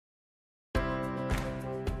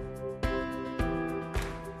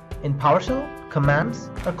In PowerShell,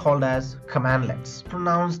 commands are called as commandlets,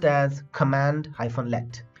 pronounced as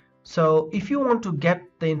command-let. So if you want to get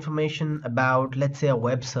the information about, let's say, a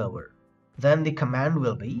web server, then the command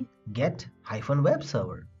will be get-web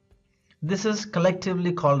server. This is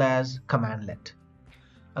collectively called as commandlet.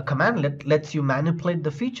 A commandlet lets you manipulate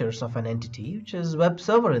the features of an entity, which is web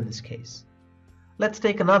server in this case. Let's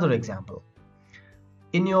take another example.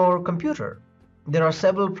 In your computer, there are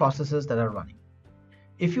several processes that are running.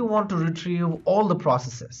 If you want to retrieve all the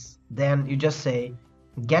processes, then you just say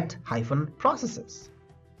get-processes.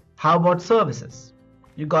 How about services?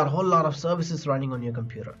 You got a whole lot of services running on your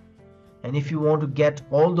computer. And if you want to get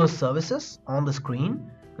all those services on the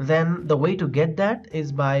screen, then the way to get that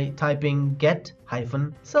is by typing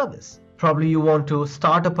get-service. Probably you want to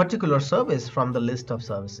start a particular service from the list of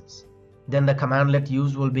services. Then the commandlet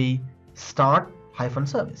used will be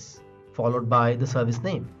start-service, followed by the service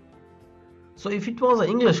name. So if it was an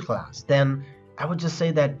English class, then I would just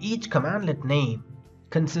say that each commandlet name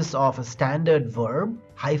consists of a standard verb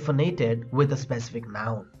hyphenated with a specific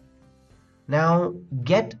noun. Now,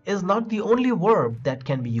 get is not the only verb that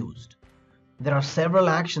can be used. There are several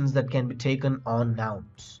actions that can be taken on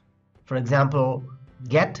nouns. For example,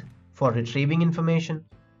 get for retrieving information,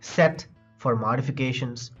 set for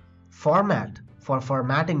modifications, format for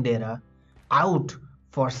formatting data, out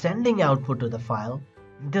for sending output to the file.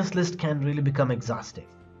 This list can really become exhaustive.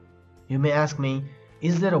 You may ask me,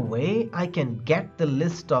 is there a way I can get the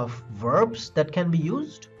list of verbs that can be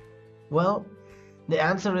used? Well, the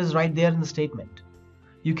answer is right there in the statement.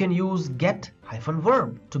 You can use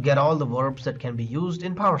get-verb to get all the verbs that can be used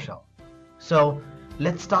in PowerShell. So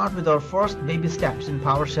let's start with our first baby steps in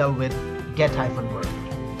PowerShell with get-verb.